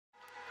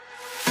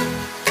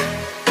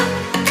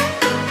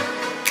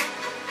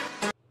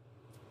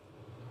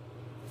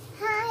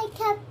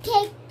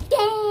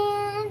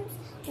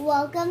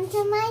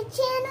to my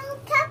channel,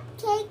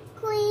 Cupcake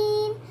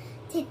Queen.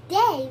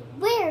 Today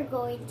we're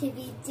going to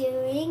be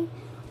doing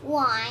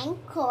wine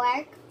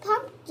cork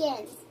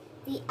pumpkins.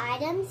 The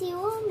items you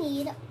will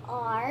need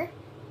are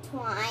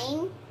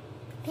twine,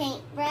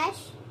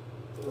 paintbrush,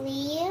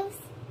 leaves,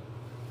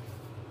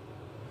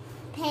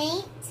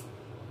 paint,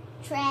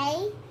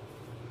 tray,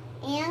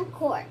 and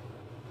cork,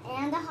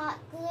 and a hot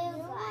glue.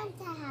 You want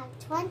to have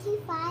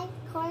 25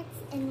 corks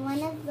and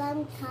one of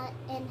them cut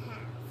in half.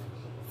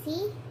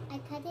 See,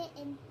 I cut it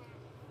in half.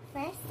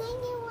 First thing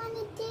you want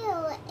to do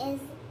is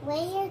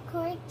lay your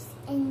corks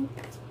in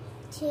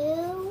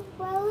 2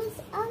 rows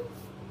of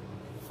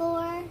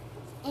 4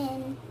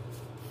 and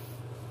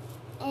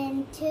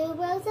 2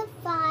 rows of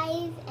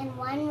 5 and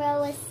 1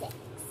 row of 6.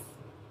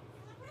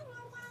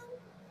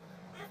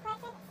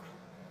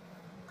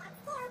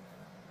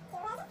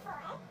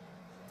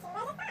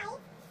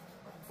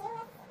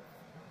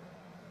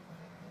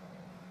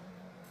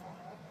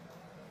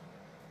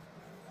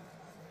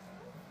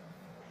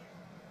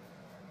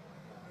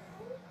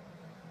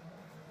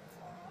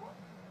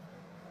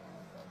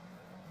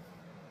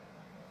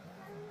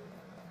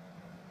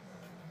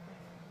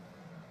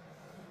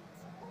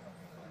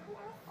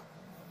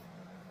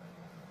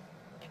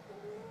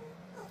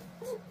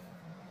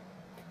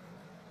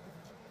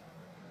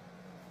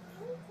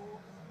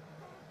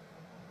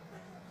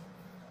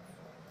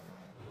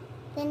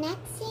 The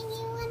next thing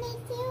you want to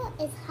do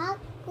is hot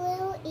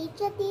glue each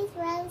of these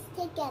rows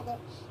together.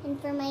 And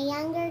for my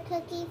younger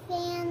cookie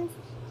fans,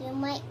 you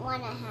might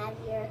want to have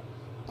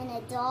an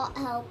adult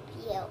help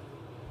you.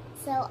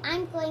 So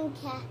I'm going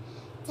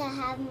to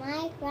have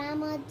my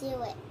grandma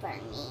do it for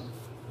me.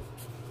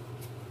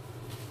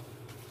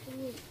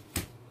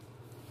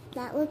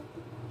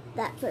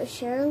 That for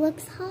sure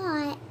looks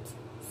hot.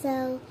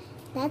 So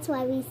that's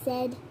why we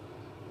said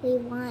we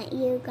want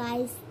you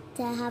guys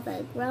to have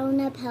a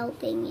grown-up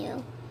helping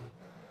you.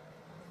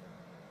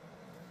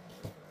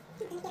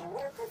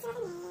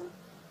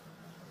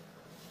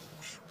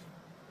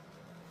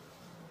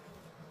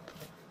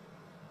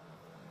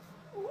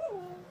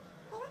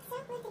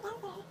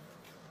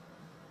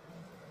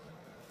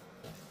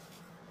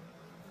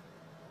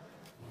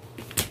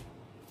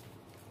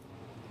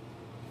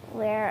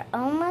 We're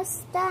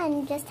almost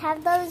done. Just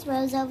have those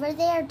rows over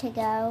there to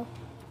go.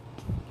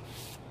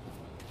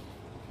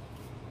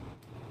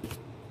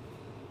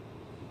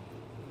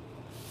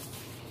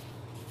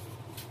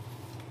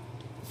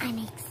 I'm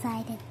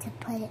excited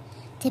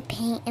to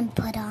paint and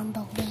put on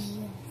the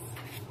leaves.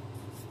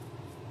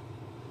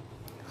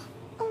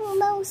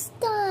 Almost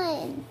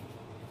done.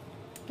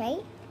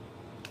 Right?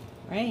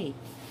 Right.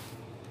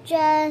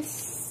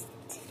 Just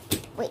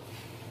wait.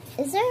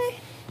 This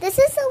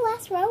is the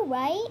last row,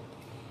 right?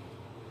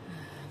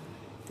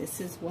 This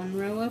is 1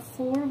 row of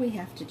 4. We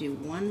have to do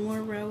 1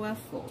 more row of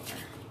 4.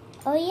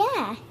 Oh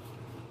yeah.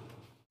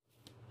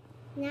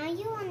 Now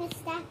you want to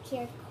stack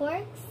your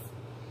corks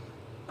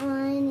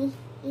on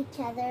each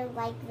other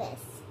like this.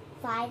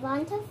 5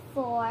 onto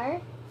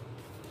 4,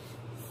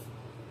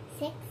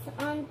 6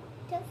 onto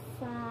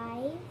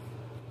 5.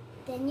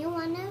 Then you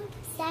want to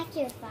stack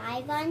your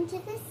 5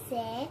 onto the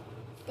 6,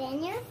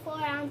 then your 4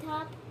 on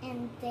top,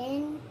 and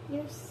then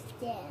your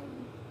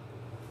stem.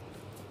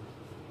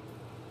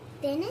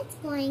 Then it's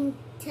going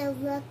to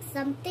look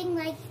something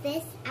like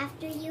this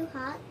after you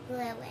hot glue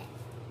it.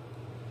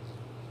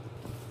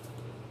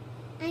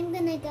 I'm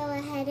going to go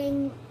ahead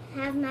and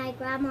have my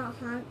grandma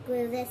hot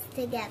glue this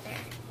together.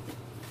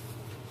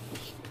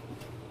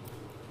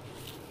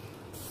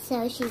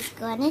 So she's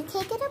going to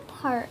take it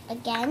apart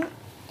again,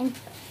 and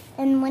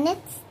when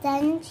it's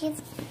done,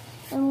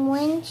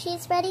 when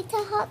she's ready to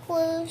hot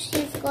glue,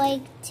 she's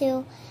going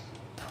to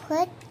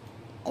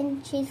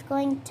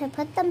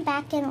put them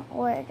back in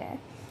order.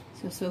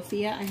 So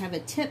Sophia, I have a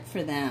tip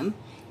for them.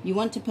 You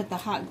want to put the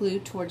hot glue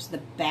towards the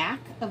back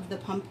of the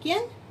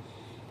pumpkin,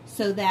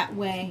 so that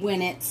way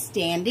when it's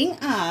standing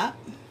up,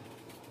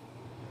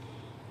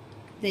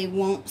 they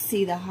won't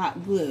see the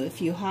hot glue. If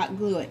you hot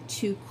glue it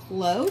too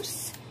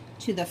close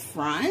to the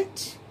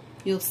front,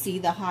 you'll see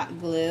the hot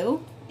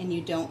glue, and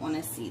you don't want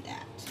to see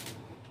that.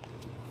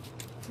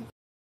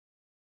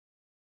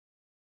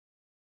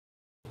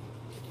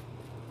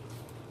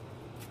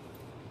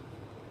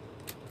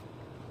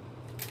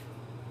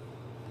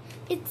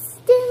 It's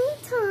still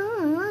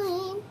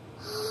time.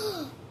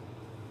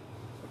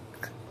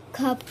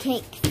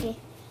 Cupcake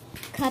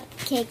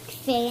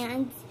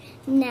fans,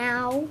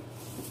 now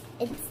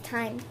it's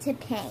time to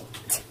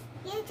paint.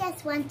 You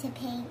just want to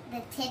paint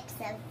the tips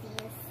of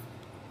these.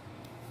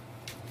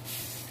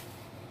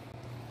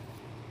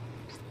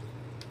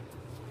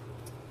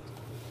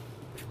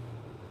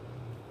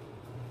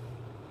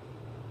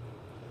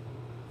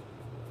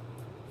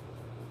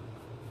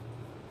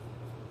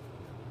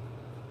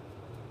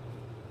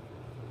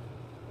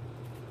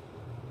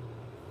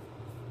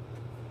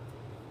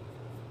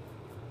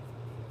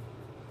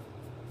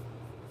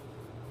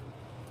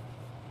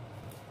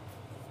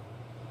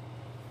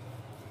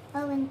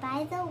 Oh, and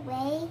by the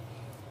way,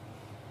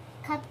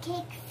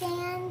 Cupcake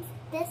fans,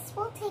 this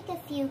will take a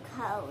few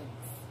codes.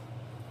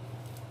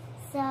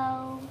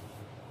 So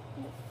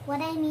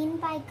what I mean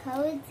by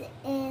codes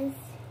is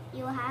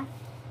you have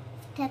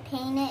to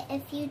paint it a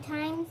few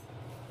times.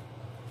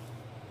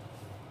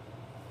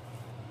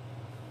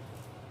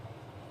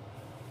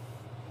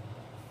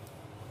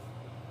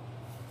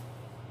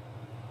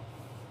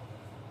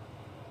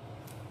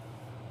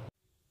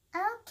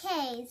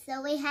 Okay,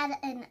 so we had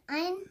an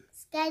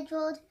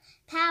unscheduled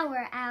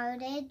power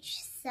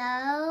outage,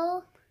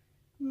 so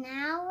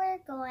now we're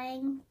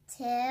going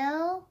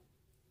to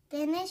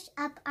finish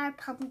up our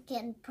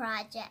pumpkin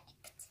project.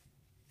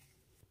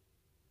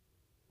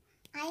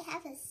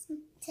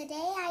 Today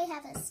I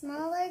have a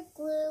smaller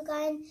glue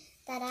gun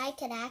that I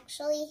could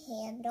actually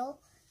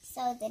handle.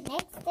 So the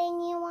next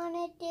thing you want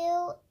to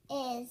do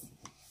is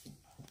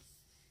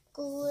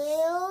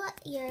glue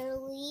your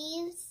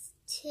leaves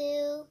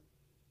to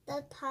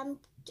the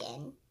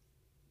pumpkin.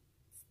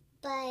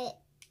 But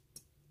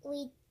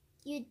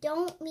you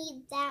don't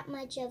need that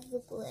much of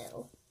the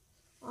glue.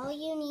 All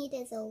you need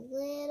is a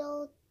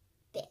little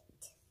bit.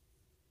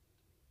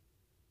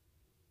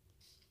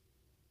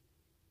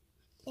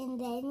 And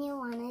then you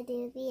want to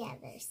do the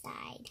other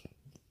side.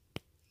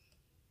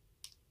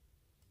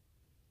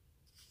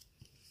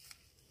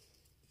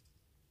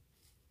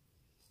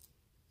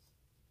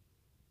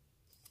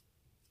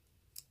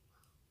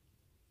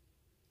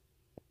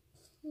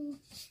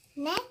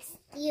 Next,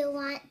 you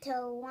want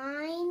to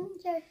line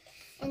your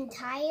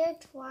entire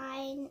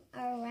twine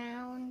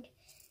around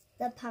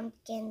the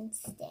pumpkin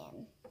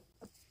stem.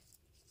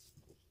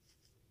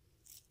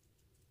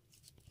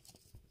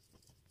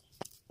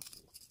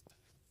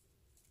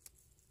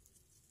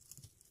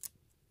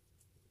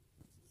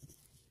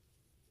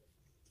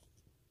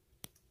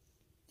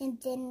 And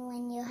then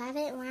when you have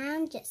it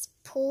round, just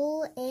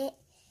pull it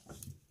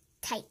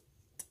tight.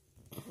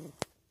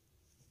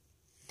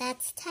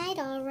 That's tight,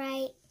 all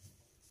right.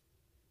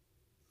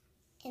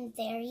 And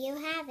there you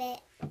have it,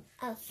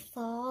 a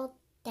fall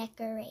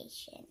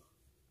decoration.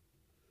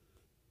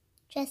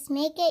 Just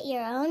make it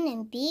your own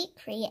and be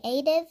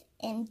creative.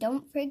 And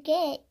don't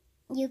forget,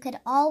 you could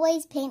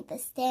always paint the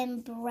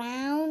stem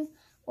brown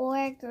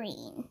or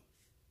green.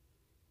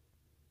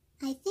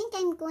 I think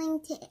I'm going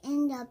to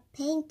end up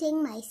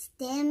painting my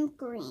stem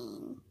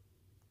green.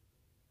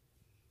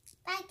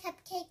 Bye,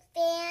 Cupcake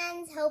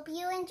fans. Hope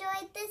you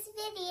enjoyed this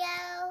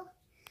video.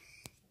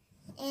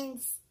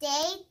 And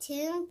stay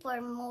tuned for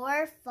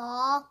more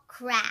fall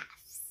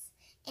crafts.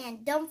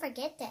 And don't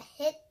forget to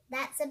hit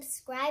that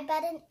subscribe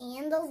button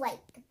and the like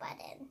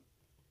button.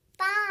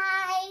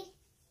 Bye!